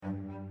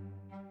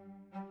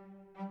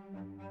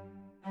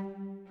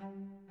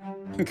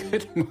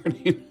Good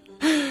morning.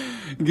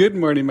 Good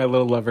morning, my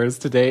little lovers.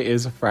 Today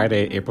is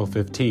Friday, April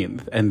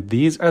 15th, and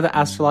these are the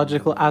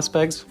astrological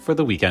aspects for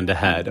the weekend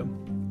ahead.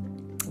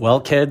 Well,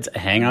 kids,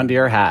 hang on to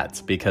your hats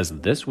because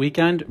this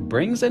weekend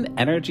brings an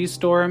energy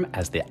storm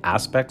as the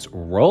aspects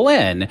roll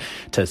in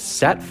to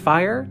set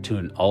fire to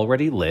an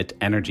already lit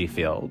energy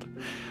field.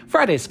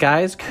 Friday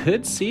skies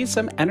could see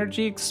some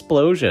energy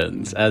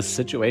explosions as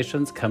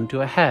situations come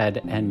to a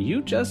head, and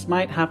you just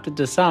might have to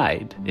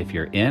decide if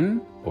you're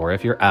in or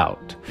if you're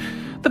out.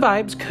 The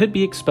vibes could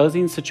be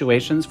exposing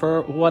situations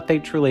for what they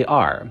truly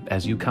are,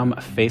 as you come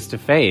face to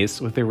face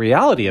with the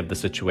reality of the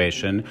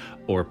situation,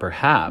 or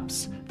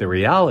perhaps the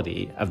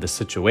reality of the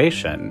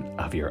situation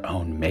of your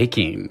own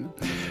making.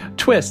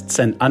 Twists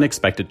and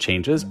unexpected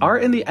changes are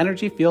in the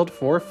energy field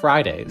for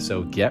Friday,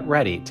 so get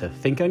ready to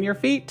think on your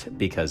feet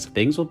because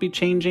things will be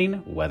changing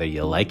whether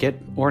you like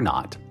it or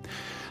not.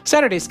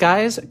 Saturday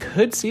skies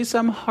could see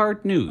some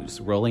hard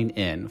news rolling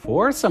in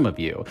for some of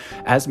you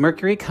as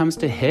Mercury comes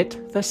to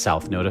hit the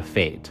south node of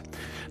fate.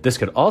 This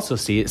could also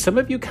see some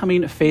of you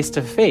coming face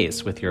to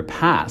face with your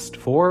past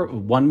for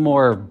one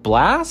more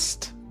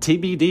blast?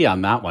 TBD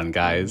on that one,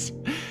 guys.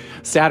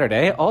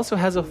 Saturday also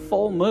has a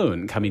full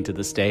moon coming to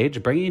the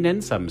stage, bringing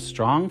in some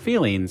strong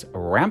feelings,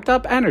 ramped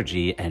up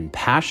energy, and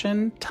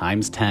passion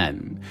times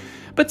 10.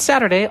 But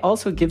Saturday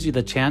also gives you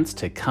the chance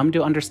to come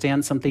to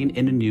understand something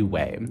in a new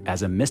way,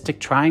 as a mystic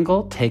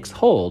triangle takes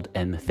hold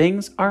and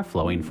things are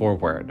flowing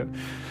forward.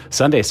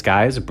 Sunday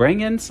skies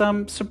bring in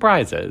some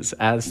surprises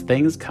as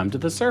things come to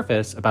the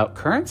surface about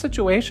current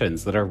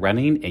situations that are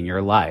running in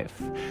your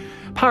life.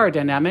 Power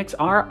dynamics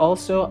are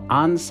also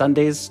on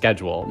Sunday's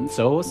schedule,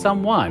 so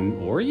someone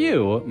or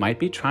you might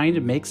be trying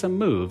to make some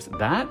moves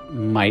that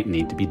might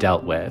need to be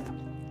dealt with.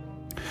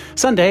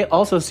 Sunday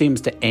also seems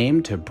to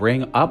aim to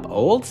bring up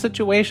old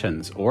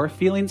situations or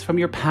feelings from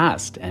your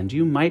past, and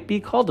you might be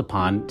called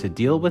upon to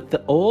deal with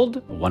the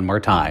old one more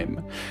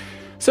time.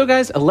 So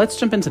guys, let's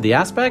jump into the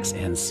aspects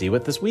and see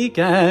what this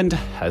weekend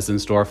has in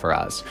store for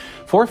us.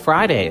 For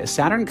Friday,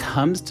 Saturn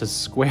comes to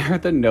square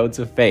the nodes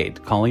of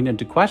fate, calling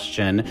into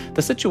question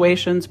the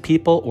situations,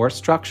 people, or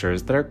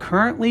structures that are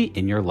currently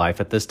in your life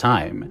at this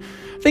time.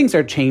 Things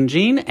are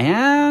changing,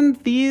 and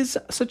these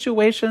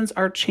situations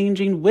are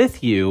changing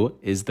with you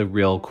is the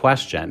real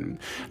question.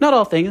 Not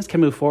all things can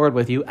move forward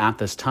with you at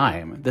this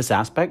time. This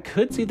aspect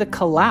could see the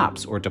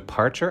collapse or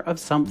departure of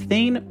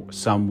something,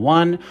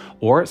 someone,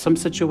 or some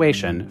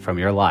situation from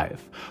your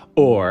life.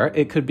 Or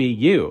it could be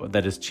you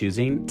that is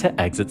choosing to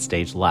exit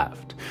stage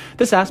left.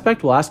 This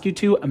aspect will ask you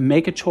to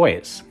make a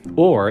choice,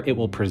 or it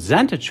will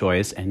present a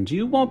choice and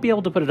you won't be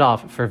able to put it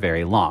off for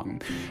very long.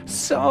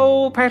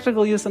 So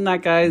practical use on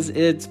that, guys,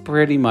 it's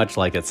pretty much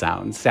like it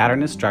sounds.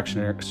 Saturn is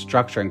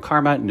structure and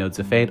karma. Nodes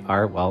of fate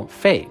are, well,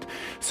 fate.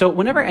 So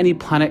whenever any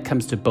planet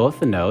comes to both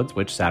the nodes,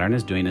 which Saturn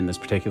is doing in this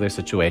particular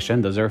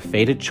situation, those are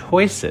fated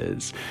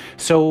choices.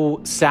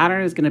 So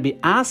Saturn is going to be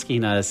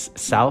asking us,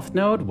 south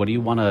node,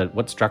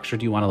 what structure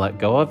do you want to let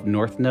go of?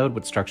 North node,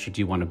 what structure do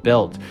you want to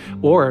build?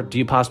 Or do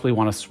you possibly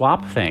want to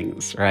swap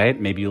things, right?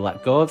 Maybe you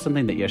let go of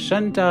something that you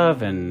shouldn't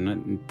have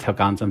and took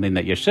on something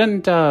that you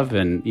shouldn't have,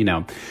 and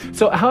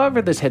So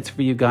however this hits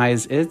for you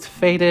guys, it's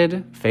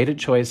fated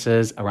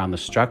choices around the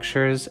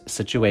structures,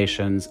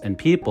 situations, and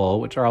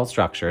people, which are all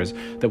structures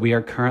that we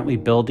are currently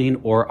building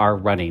or are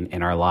running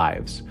in our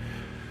lives.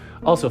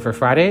 Also for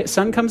Friday,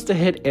 Sun comes to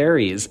hit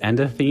Aries and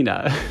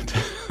Athena.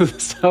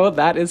 So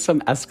that is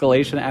some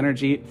escalation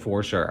energy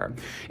for sure.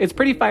 It's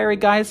pretty fiery,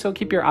 guys, so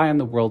keep your eye on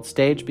the world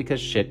stage because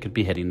shit could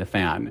be hitting the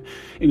fan.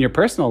 In your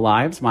personal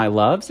lives, my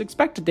loves,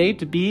 expect today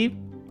to be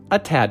a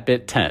tad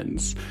bit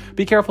tense.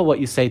 Be careful what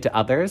you say to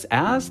others,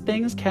 as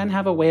things can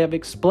have a way of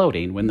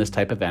exploding when this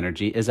type of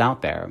energy is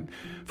out there.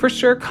 For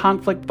sure,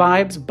 conflict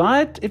vibes,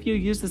 but if you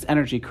use this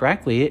energy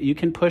correctly, you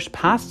can push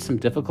past some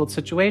difficult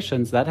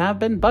situations that have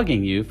been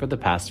bugging you for the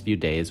past few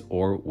days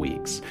or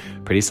weeks.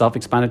 Pretty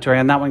self-explanatory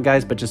on that one,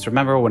 guys, but just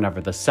remember,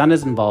 whenever the sun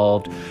is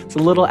involved, it's a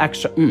little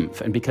extra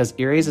oomph, and because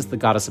Aries is the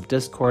goddess of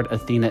discord,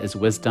 Athena is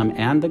wisdom,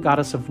 and the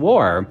goddess of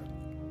war,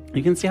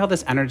 you can see how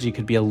this energy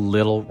could be a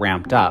little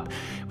ramped up.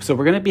 So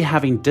we're going to be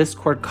having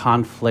discord,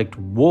 conflict,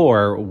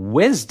 war,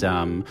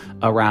 wisdom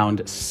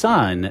around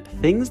sun,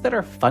 things that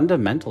are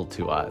fundamental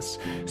to us.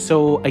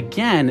 So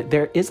again,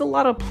 there is a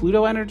lot of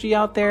Pluto energy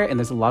out there, and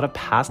there's a lot of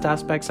past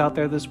aspects out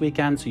there this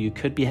weekend. So you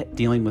could be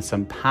dealing with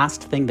some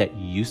past thing that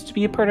used to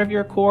be a part of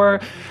your core,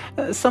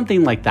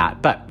 something like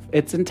that. But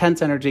it's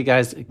intense energy,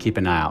 guys. Keep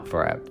an eye out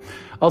for it.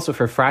 Also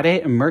for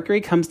Friday, Mercury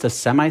comes to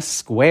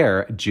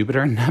semi-square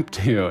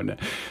Jupiter-Neptune.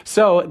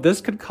 So this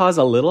could cause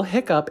a little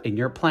hiccup in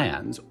your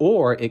plans,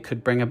 or it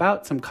could bring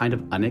about some kind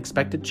of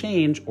unexpected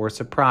change or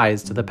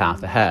surprise to the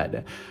path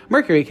ahead.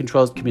 Mercury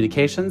controls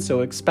communication,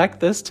 so expect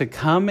this to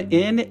come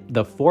in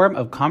the form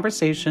of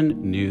conversation,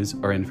 news,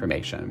 or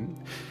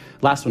information.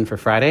 Last one for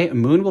Friday,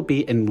 Moon will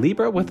be in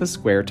Libra with a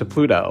square to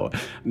Pluto.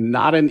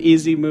 Not an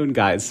easy moon,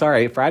 guys.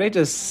 Sorry, Friday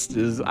just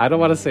is, I don't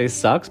want to say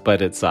sucks,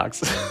 but it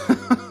sucks.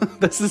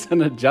 This is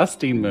an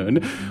adjusting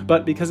moon,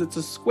 but because it's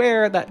a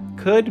square, that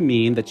could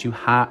mean that you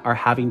are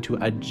having to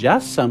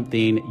adjust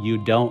something you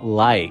don't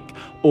like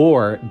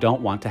or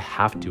don't want to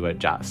have to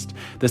adjust.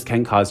 This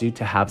can cause you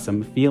to have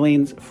some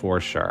feelings for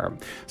sure.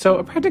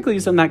 So practically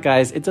using that,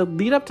 guys, it's a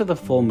lead up to the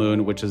full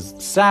moon, which is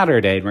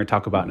Saturday, and we're going to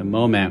talk about in a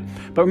moment.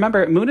 But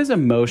remember, moon is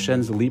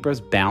emotions,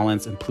 Libra's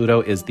balance, and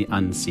Pluto is the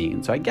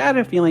unseen. So I get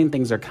a feeling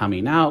things are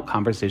coming out,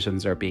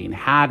 conversations are being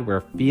had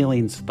where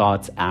feelings,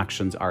 thoughts,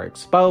 actions are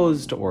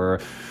exposed or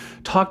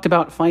talked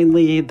about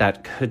finally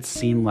that could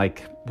seem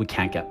like we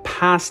can't get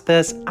past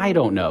this. I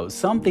don't know,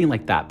 something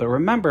like that. But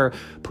remember,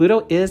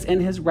 Pluto is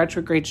in his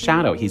retrograde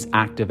shadow. He's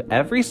active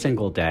every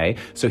single day,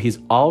 so he's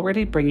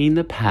already bringing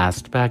the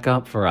past back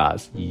up for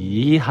us.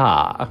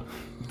 Yeehaw.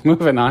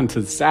 Moving on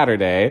to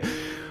Saturday.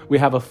 We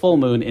have a full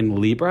moon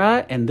in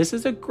Libra, and this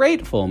is a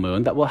great full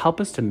moon that will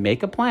help us to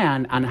make a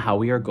plan on how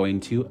we are going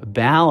to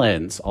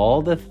balance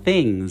all the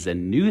things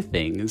and new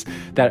things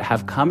that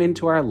have come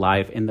into our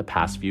life in the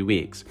past few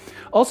weeks.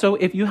 Also,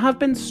 if you have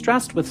been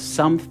stressed with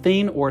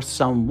something or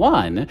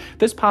someone,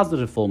 this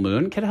positive full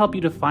moon can help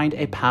you to find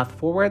a path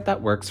forward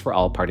that works for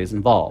all parties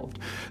involved.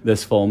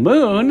 This full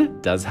moon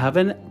does have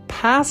an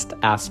past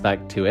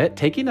aspect to it,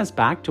 taking us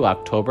back to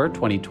October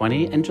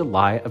 2020 and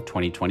July of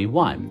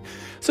 2021.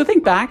 So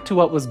think back to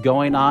what was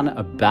going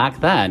on back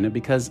then,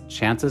 because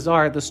chances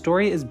are the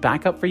story is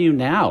back up for you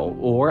now,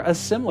 or a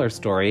similar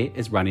story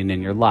is running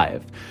in your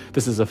life.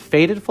 This is a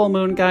faded full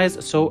moon,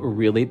 guys, so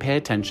really pay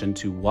attention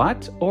to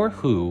what or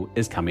who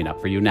is coming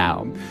up for you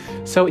now.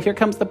 So here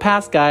comes the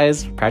past,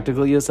 guys.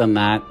 Practically using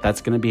that.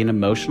 That's going to be an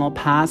emotional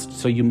past,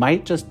 so you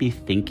might just be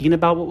thinking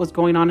about what was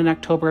going on in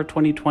October of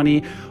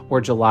 2020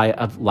 or July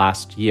of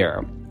last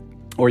year.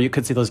 Or you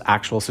could see those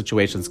actual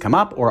situations come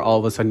up, or all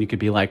of a sudden you could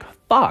be like,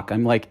 fuck,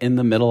 I'm like in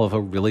the middle of a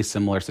really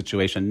similar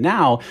situation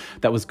now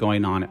that was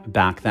going on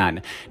back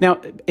then. Now,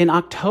 in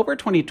October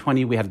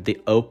 2020, we had the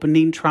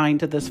opening trine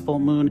to this full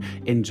moon.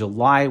 In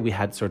July, we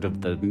had sort of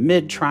the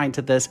mid trine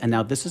to this, and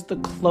now this is the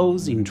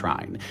closing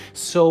trine.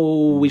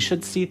 So we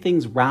should see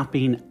things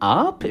wrapping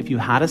up. If you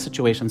had a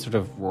situation sort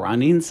of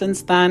running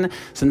since then,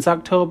 since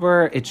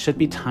October, it should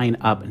be tying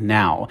up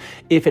now.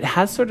 If it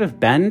has sort of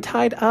been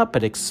tied up,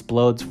 but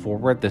explodes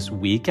forward this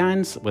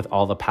weekend with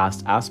all the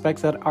past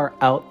aspects that are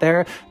out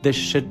there,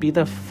 this should be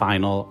the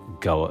final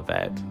go of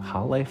it.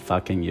 Halle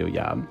fucking you,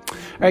 yeah. All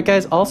right,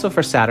 guys, also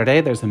for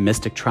Saturday, there's a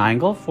mystic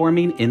triangle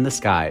forming in the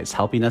skies,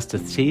 helping us to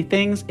see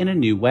things in a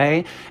new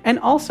way and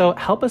also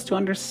help us to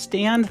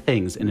understand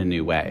things in a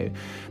new way.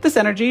 This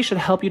energy should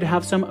help you to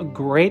have some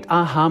great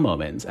aha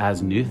moments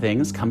as new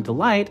things come to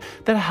light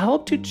that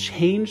help to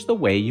change the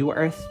way you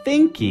are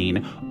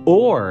thinking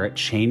or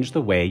change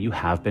the way you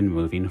have been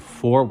moving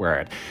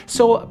forward.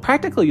 So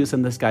practical use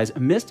in this, guys,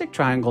 mystic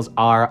triangles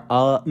are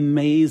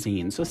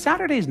amazing. So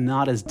Saturday's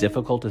not as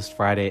difficult as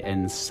Friday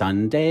and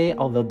Sunday,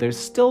 although there's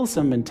still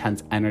some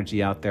intense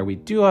energy out there. We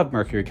do have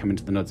Mercury coming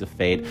to the nodes of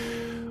fate,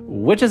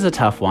 which is a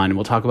tough one.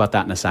 We'll talk about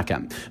that in a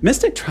second.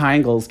 Mystic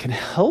triangles can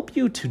help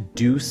you to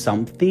do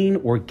something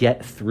or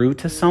get through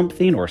to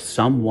something or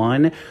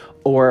someone,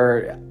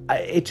 or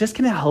it just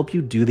can help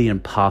you do the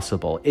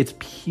impossible. It's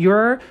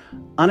pure,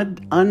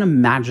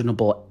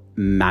 unimaginable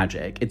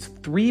magic. It's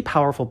three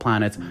powerful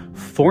planets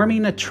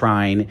forming a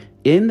trine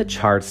in the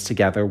charts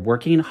together,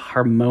 working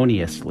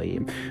harmoniously.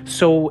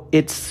 So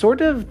it's sort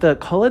of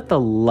call it the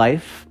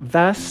life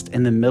vest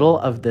in the middle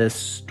of this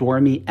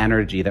stormy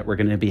energy that we're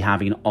going to be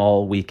having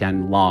all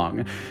weekend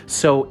long.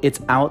 So it's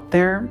out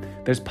there.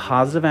 There's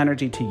positive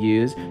energy to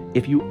use.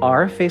 If you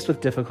are faced with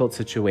difficult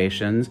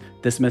situations,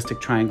 this mystic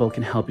triangle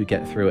can help you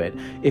get through it.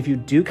 If you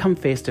do come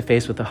face to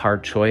face with a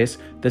hard choice,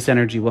 this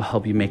energy will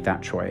help you make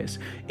that choice.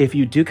 If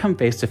you do come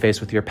face to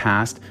face with your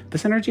past,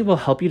 this energy will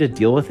help you to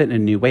deal with it in a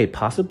new way,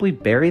 possibly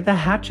bury the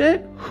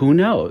hatchet? Who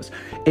knows?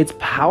 It's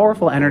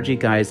powerful energy,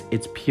 guys.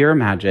 It's pure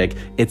magic.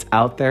 It's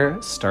out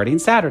there starting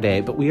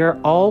Saturday, but we are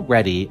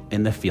already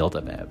in the field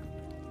of it.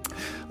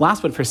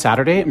 Last one for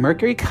Saturday,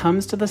 Mercury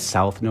comes to the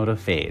south node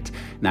of fate.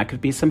 And that could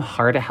be some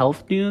hard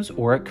health news,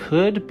 or it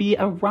could be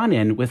a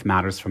run-in with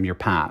matters from your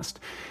past.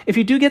 If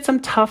you do get some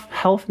tough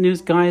health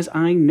news, guys,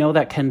 I know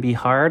that can be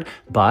hard,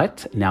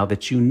 but now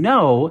that you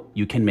know,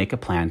 you can make a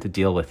plan to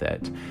deal with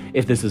it.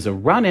 If this is a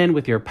run-in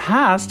with your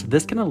past,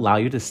 this can allow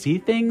you to see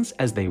things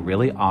as they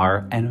really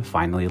are and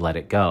finally let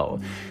it go.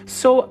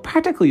 So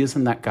practically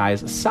using that,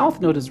 guys,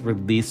 south node is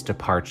release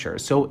departure.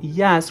 So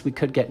yes, we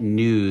could get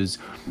news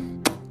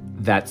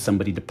that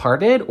somebody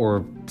departed,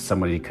 or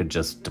somebody could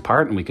just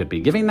depart and we could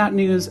be giving that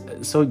news.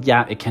 So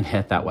yeah, it can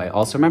hit that way.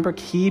 Also remember,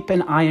 keep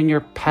an eye on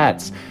your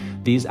pets.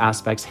 These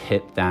aspects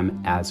hit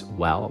them as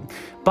well.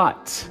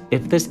 But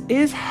if this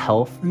is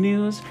health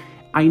news,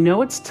 I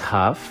know it's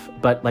tough,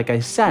 but like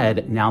I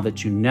said, now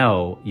that you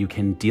know, you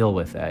can deal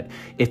with it.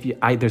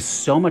 There's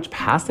so much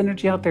past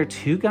energy out there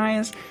too,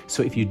 guys.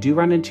 So if you do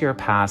run into your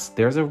past,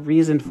 there's a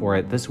reason for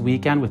it. This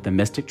weekend with the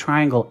Mystic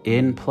Triangle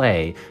in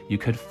play, you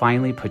could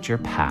finally put your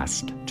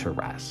past to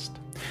rest.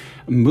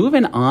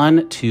 Moving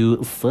on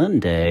to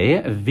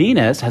Sunday,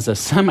 Venus has a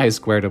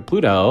semi-square to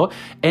Pluto,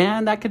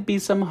 and that could be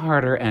some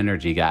harder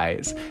energy,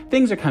 guys.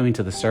 Things are coming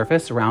to the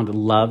surface around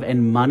love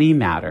and money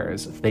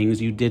matters, things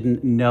you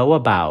didn't know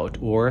about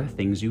or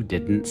things you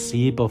didn't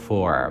see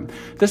before.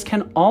 This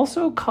can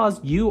also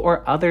cause you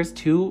or others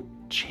to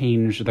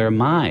change their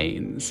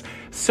minds.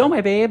 So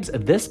my babes,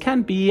 this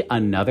can be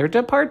another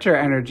departure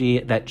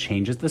energy that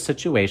changes the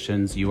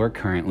situations you are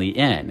currently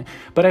in.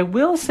 But I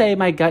will say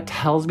my gut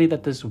tells me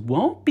that this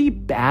won't be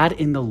bad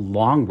in the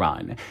long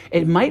run.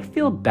 It might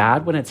feel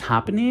bad when it's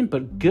happening,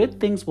 but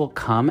good things will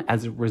come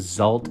as a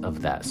result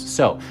of this.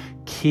 So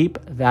keep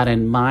that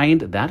in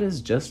mind. That is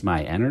just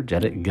my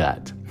energetic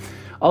gut.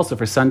 Also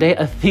for Sunday,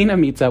 Athena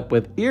meets up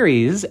with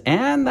Aries,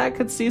 and that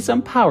could see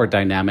some power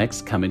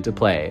dynamics come into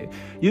play.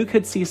 You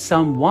could see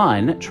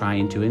someone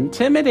trying to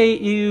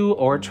intimidate you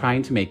or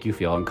trying to make you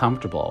feel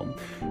uncomfortable.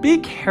 Be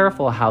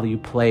careful how you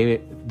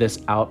play this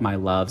out, my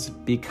loves,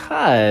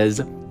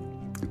 because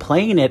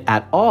playing it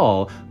at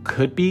all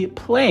could be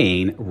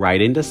playing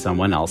right into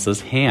someone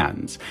else's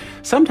hands.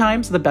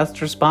 Sometimes the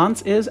best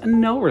response is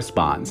no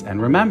response.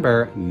 And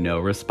remember, no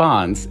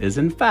response is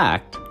in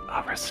fact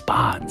a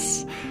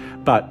response.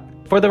 But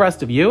for the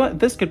rest of you,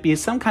 this could be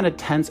some kind of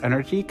tense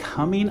energy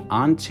coming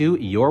onto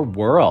your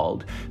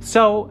world.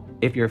 So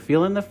if you're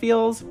feeling the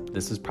feels,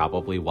 this is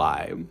probably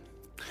why.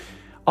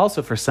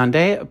 Also for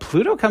Sunday,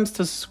 Pluto comes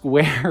to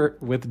square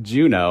with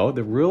Juno,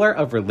 the ruler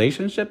of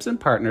relationships and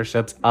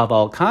partnerships of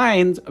all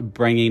kinds,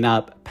 bringing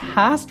up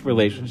past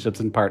relationships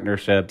and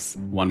partnerships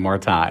one more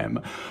time.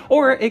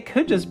 Or it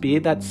could just be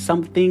that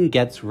something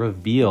gets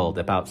revealed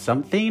about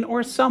something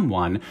or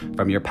someone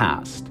from your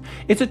past.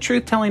 It's a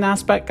truth-telling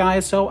aspect,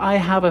 guys, so I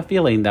have a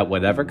feeling that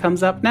whatever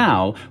comes up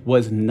now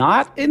was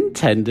not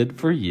intended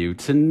for you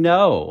to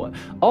know.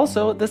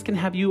 Also, this can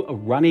have you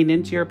running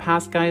into your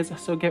past, guys,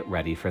 so get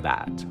ready for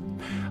that.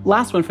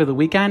 Last one for the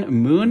weekend,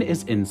 Moon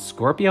is in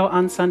Scorpio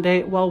on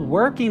Sunday while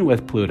working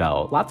with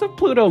Pluto. Lots of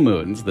Pluto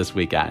moons this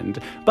weekend.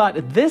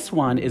 But this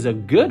one is a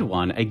good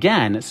one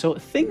again, so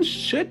things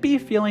should be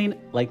feeling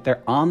like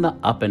they're on the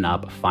up and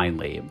up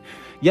finally.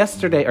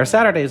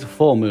 Saturday's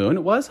full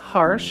moon was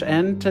harsh,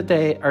 and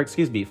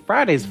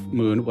Friday's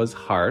moon was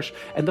harsh,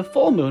 and the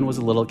full moon was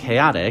a little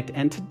chaotic,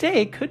 and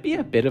today could be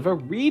a bit of a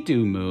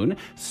redo moon.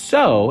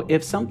 So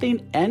if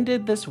something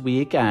ended this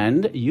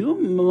weekend, you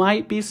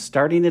might be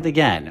starting it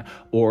again,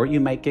 or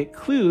you might get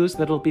clues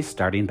that it'll be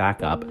starting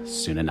back up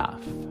soon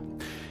enough.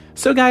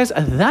 So guys,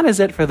 that is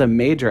it for the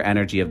major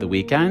energy of the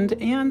weekend,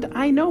 and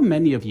I know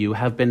many of you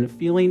have been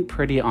feeling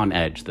pretty on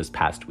edge this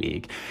past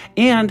week,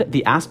 and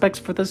the aspects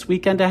for this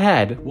weekend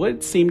ahead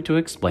would seem to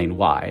explain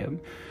why.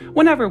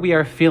 Whenever we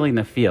are feeling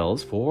the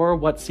feels for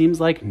what seems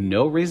like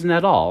no reason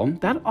at all,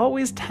 that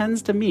always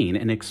tends to mean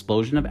an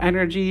explosion of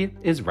energy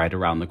is right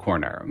around the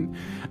corner.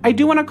 I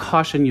do want to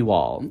caution you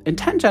all,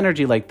 intense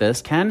energy like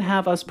this can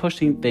have us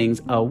pushing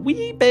things a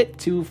wee bit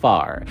too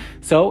far.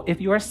 So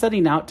if you are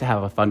setting out to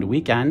have a fun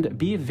weekend,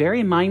 be very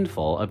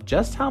mindful of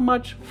just how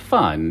much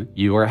fun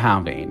you are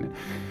having.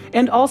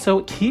 And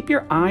also, keep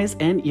your eyes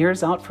and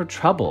ears out for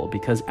trouble,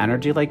 because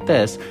energy like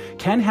this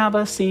can have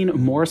us seeing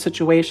more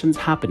situations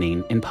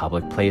happening in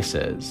public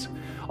places.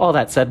 All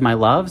that said, my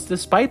loves,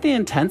 despite the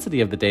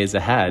intensity of the days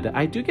ahead,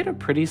 I do get a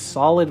pretty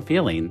solid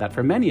feeling that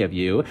for many of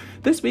you,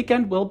 this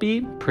weekend will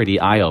be pretty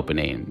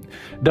eye-opening.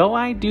 Though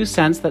I do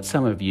sense that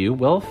some of you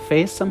will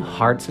face some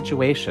hard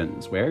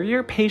situations where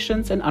your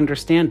patience and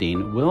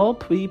understanding will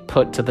be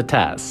put to the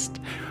test.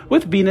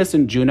 With Venus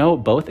and Juno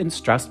both in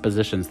stressed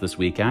positions this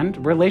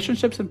weekend,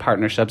 relationships and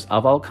partnerships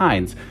of all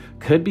kinds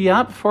could be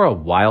up for a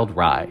wild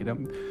ride.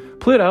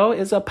 Pluto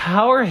is a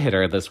power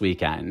hitter this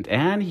weekend,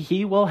 and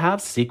he will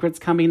have secrets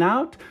coming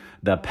out,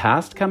 the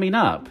past coming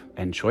up,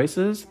 and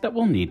choices that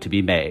will need to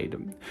be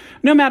made.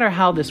 No matter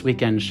how this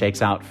weekend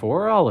shakes out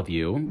for all of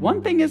you,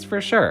 one thing is for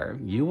sure,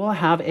 you will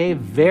have a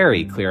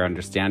very clear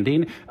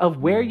understanding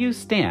of where you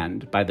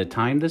stand by the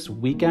time this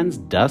weekend's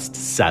dust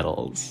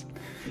settles.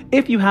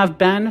 If you have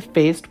been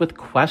faced with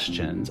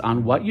questions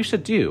on what you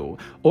should do,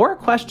 or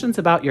questions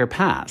about your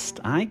past,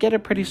 I get a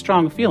pretty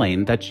strong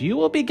feeling that you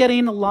will be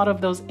getting a lot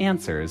of those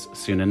answers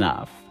soon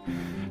enough.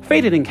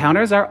 Fated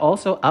encounters are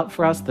also up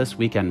for us this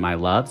weekend, my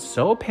loves,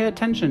 so pay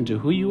attention to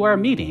who you are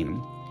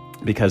meeting,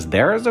 because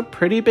there is a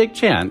pretty big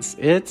chance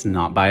it's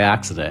not by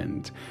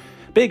accident.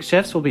 Big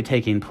shifts will be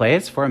taking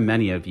place for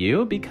many of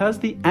you because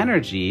the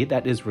energy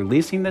that is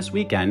releasing this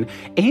weekend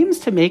aims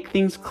to make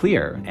things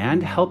clear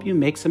and help you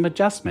make some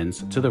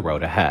adjustments to the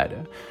road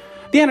ahead.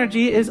 The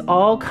energy is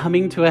all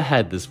coming to a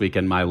head this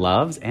weekend, my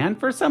loves, and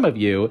for some of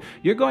you,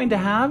 you're going to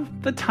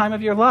have the time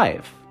of your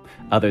life.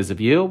 Others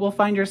of you will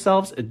find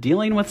yourselves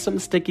dealing with some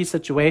sticky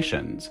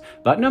situations,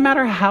 but no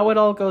matter how it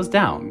all goes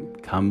down,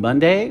 come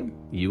Monday,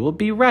 you will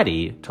be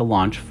ready to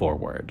launch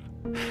forward.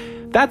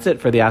 That's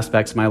it for the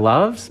aspects, my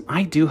loves.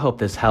 I do hope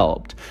this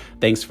helped.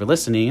 Thanks for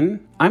listening.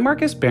 I'm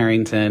Marcus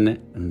Barrington,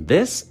 and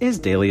this is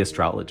Daily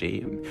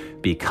Astrology.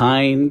 Be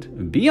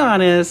kind, be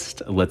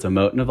honest, let's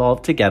emote and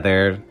evolve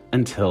together.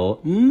 Until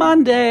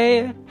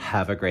Monday,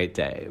 have a great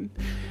day.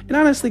 And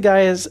honestly,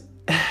 guys,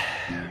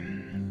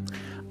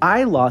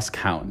 I lost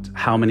count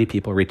how many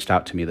people reached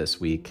out to me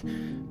this week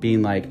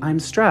being like, I'm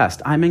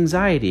stressed, I'm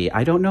anxiety,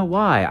 I don't know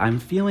why, I'm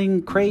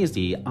feeling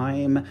crazy,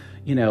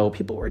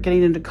 people were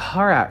getting into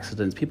car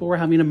accidents, people were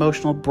having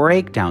emotional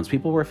breakdowns,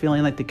 people were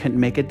feeling like they couldn't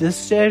make a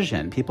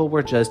decision, people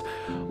were just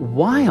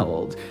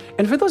wild.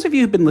 And for those of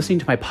you who've been listening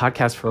to my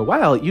podcast for a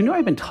while, you know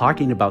I've been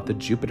talking about the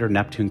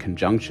Jupiter-Neptune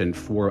conjunction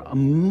for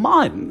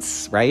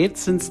months, right?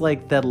 Since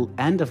like the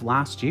end of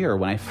last year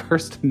when I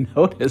first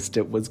noticed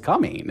it was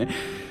coming.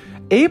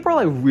 April,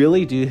 I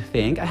really do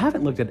think, I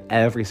haven't looked at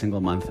every single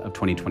month of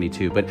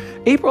 2022, but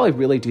April, I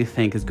really do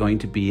think is going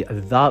to be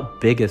the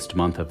biggest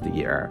month of the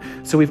year.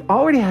 So we've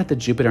already had the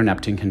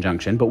Jupiter-Neptune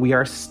conjunction, but we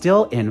are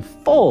still in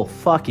full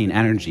fucking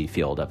energy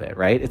field of it,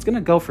 right? It's going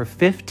to go for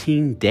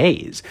 15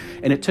 days,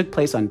 and it took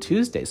place on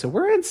Tuesday. So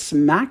we're in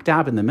smack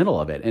dab in the middle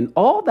of it. And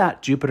all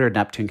that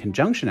Jupiter-Neptune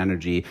conjunction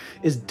energy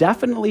is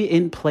definitely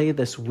in play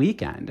this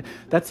weekend.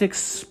 That's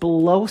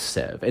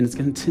explosive, and it's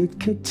going to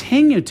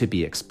continue to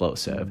be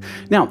explosive.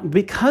 Now,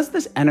 because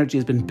this energy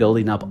has been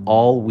building up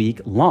all week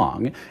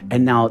long,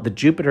 and now the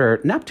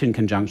Jupiter-Neptune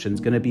conjunction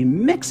is going to be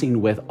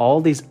mixing with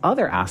all these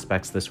other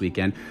aspects this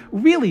weekend,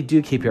 really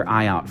do keep your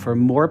eye out for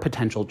more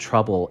potential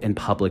trouble in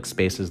public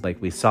spaces like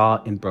we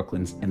saw in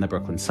the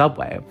Brooklyn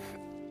subway.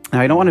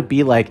 Now, I don't want to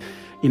be like,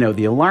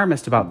 the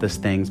alarmist about these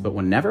things, but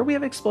whenever we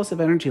have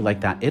explosive energy like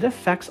that, it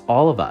affects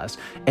all of us.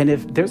 And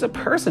if there's a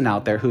person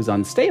out there who's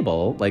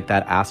unstable, like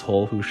that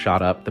asshole who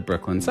shot up the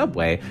Brooklyn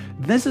subway,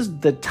 this is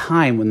the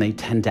time when they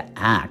tend to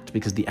act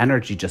because the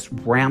energy just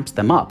ramps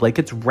them up. Like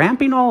it's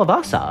ramping all of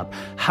us up.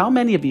 How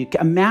many of you,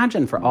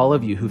 imagine for all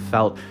of you who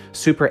felt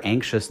super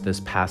anxious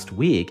this past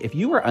week, if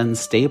you were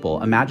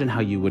unstable, imagine how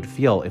you would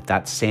feel if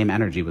that same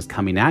energy was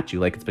coming at you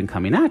like it's been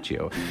coming at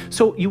you.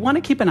 So you want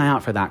to keep an eye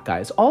out for that,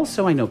 guys.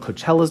 Also, I know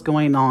Coachella's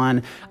going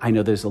on. I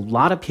know there's a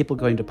lot of people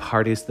going to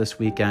parties this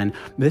weekend.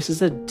 This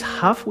is a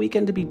tough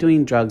weekend to be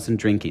doing drugs and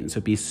drinking,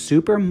 so be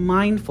super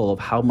mindful of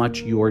how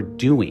much you're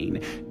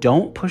doing.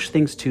 Don't push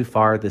things too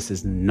far. This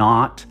is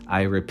not,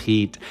 I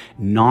repeat,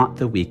 not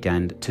the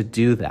weekend to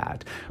do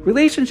that.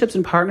 Relationships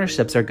and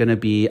partnerships are going to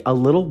be a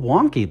little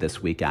wonky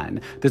this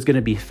weekend. There's going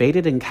to be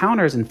fated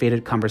encounters and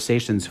fated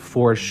conversations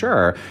for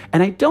sure.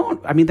 And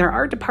there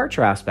are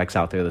departure aspects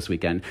out there this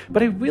weekend,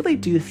 but I really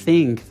do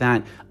think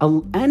that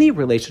any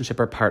relationship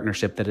or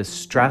partnership that is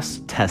stress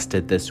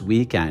tested this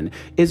weekend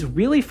is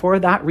really for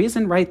that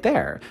reason right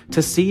there, to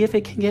see if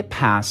it can get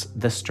past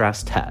the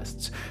stress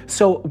tests.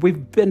 So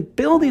we've been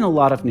building a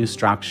lot of new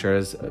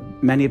structures.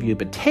 Many of you have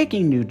been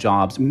taking new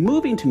jobs,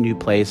 moving to new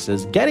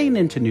places, getting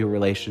into new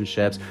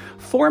relationships,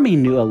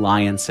 forming new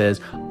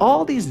alliances.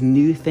 All these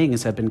new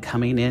things have been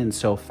coming in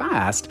so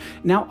fast.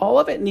 Now all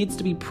of it needs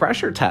to be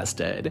pressure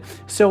tested.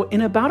 So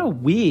in about a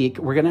week,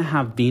 we're going to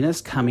have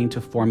Venus coming to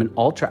form an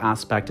ultra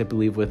aspect, I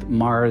believe, with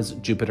Mars,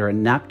 Jupiter,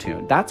 and Neptune.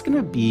 That's going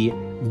to be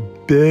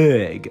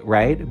big,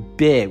 right?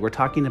 Big. We're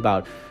talking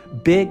about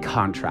big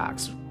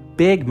contracts,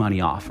 big money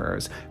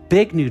offers,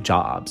 big new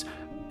jobs,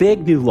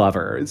 big new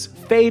lovers,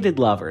 fated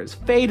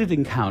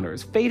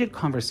encounters, fated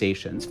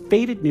conversations,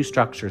 fated new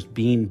structures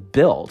being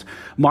built.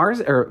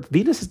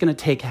 Venus is going to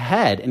take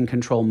head and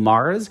control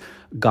Mars,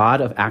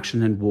 god of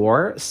action and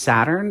war,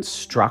 Saturn,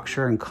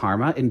 structure and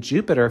karma, and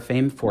Jupiter,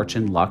 fame,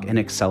 fortune, luck, and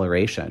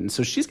acceleration.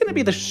 So she's going to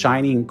be the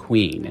shining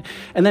queen.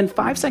 And then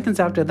 5 seconds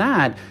after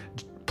that,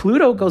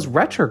 Pluto goes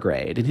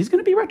retrograde, and he's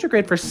going to be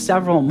retrograde for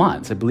several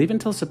months, I believe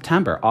until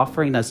September,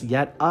 offering us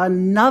yet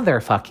another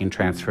fucking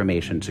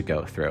transformation to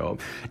go through.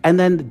 And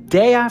then the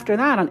day after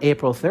that, on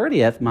April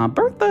 30th, my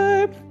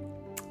birthday,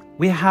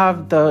 we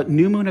have the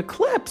new moon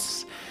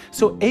eclipse.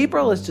 So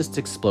April is just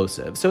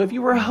explosive. So if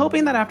you were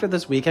hoping that after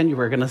this weekend you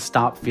were going to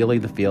stop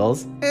feeling the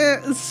feels,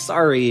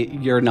 sorry,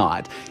 you're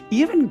not.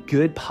 Even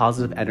good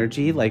positive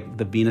energy, like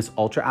the Venus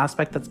Ultra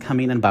aspect that's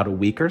coming in about a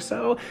week or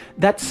so,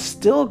 that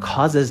still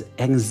causes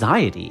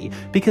anxiety,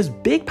 because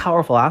big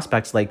powerful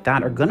aspects like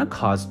that are going to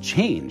cause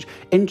change.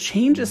 And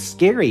change is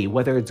scary,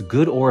 whether it's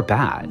good or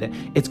bad.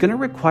 It's going to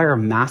require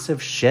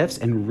massive shifts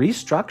and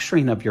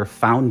restructuring of your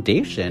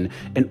foundation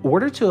in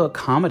order to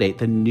accommodate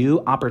the new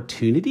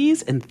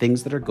opportunities and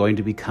things that are going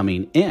to be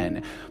coming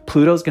in.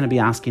 Pluto's going to be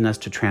asking us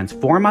to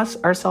transform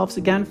ourselves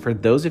again. For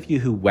those of you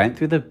who went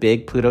through the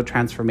big Pluto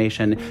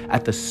transformation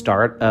at the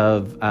start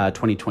of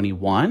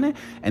 2021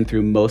 and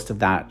through most of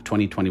that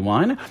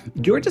 2021,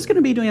 you're just going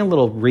to be doing a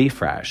little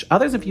refresh.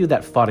 Others of you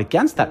that fought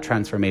against that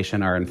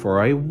transformation are in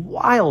for a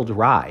wild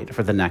ride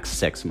for the next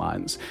 6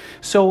 months.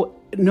 So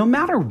no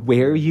matter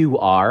where you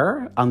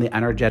are on the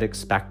energetic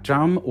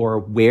spectrum or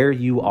where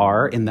you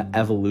are in the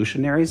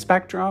evolutionary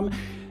spectrum,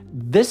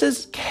 this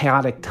is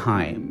chaotic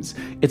times.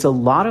 It's a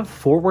lot of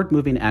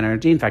forward-moving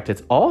energy. In fact,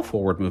 it's all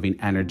forward-moving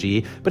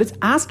energy, but it's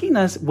asking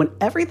us, when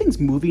everything's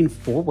moving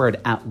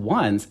forward at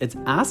once, it's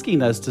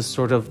asking us to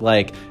sort of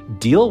like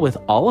deal with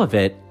all of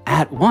it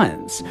at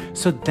once.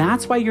 So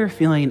that's why you're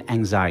feeling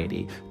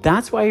anxiety.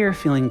 That's why you're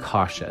feeling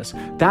cautious.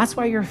 That's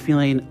why you're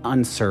feeling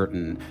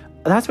uncertain.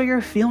 that's why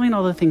you're feeling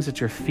all the things that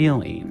you're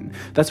feeling.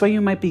 That's why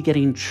you might be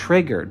getting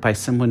triggered by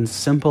someone's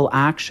simple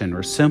action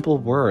or simple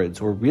words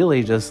or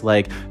really just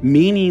like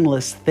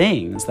meaningless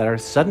things that are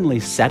suddenly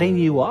setting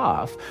you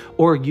off,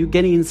 or you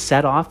getting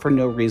set off for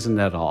no reason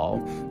at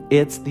all.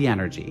 It's the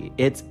energy.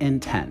 It's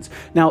intense.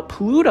 Now,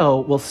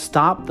 Pluto will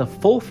stop the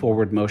full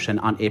forward motion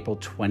on April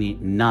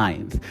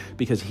 29th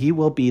because he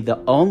will be the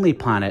only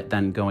planet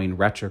then going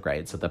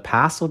retrograde. So the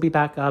past will be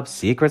back up,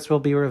 secrets will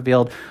be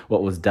revealed,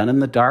 what was done in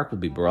the dark will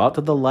be brought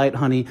to the light,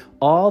 honey,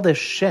 all this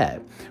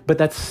shit. But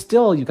that's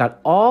still, you got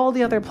all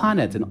the other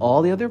planets and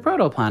all the other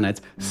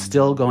protoplanets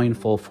still going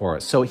full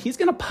force. So he's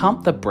going to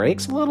pump the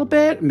brakes a little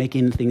bit,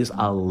 making things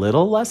a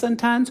little less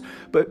intense,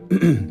 but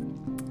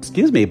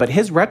excuse me, but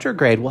his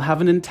retrograde will have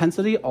an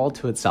intensity all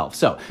to itself.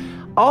 So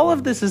all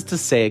of this is to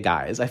say,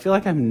 guys, I feel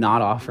like I'm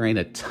not offering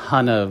a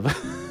ton of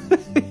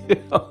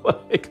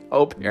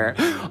hope here.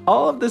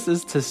 All of this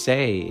is to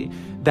say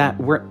that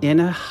we're in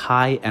a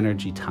high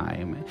energy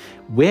time,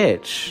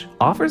 which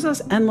offers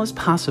us endless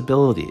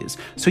possibilities.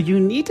 So you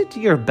need to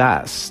do your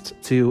best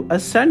to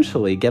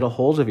essentially get a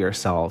hold of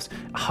yourselves,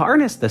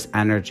 harness this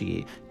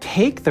energy,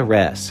 take the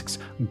risks,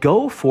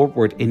 go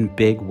forward in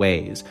big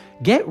ways,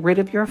 get rid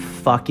of your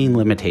fucking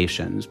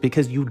limitations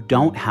because you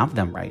don't have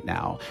them right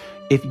now.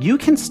 If you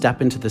can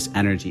step into this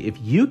energy, if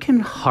you can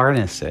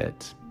harness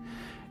it,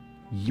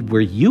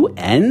 where you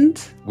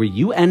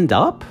end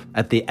up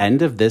at the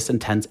end of this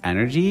intense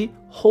energy,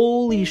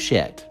 holy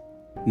shit,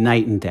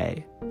 night and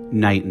day.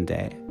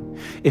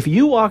 If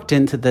you walked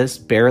into this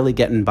barely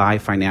getting by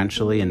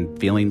financially and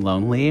feeling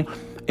lonely,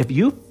 if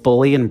you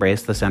fully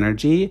embrace this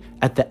energy,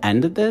 at the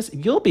end of this,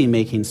 you'll be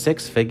making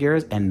 6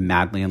 figures and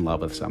madly in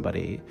love with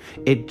somebody.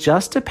 It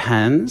just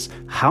depends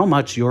how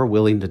much you're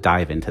willing to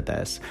dive into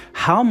this.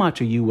 How much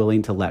are you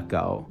willing to let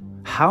go?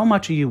 How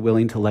much are you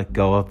willing to let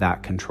go of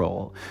that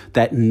control,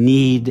 that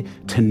need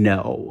to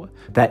know,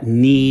 that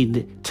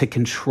need to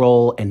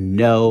control and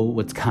know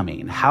what's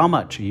coming? How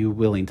much are you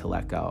willing to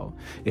let go?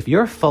 If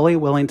you're fully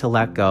willing to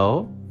let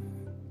go,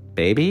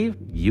 baby,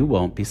 you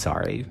won't be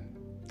sorry.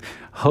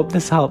 Hope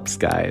this helps,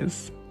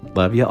 guys.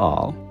 Love you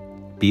all.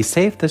 Be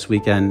safe this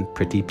weekend,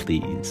 pretty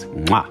please.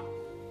 Mwah.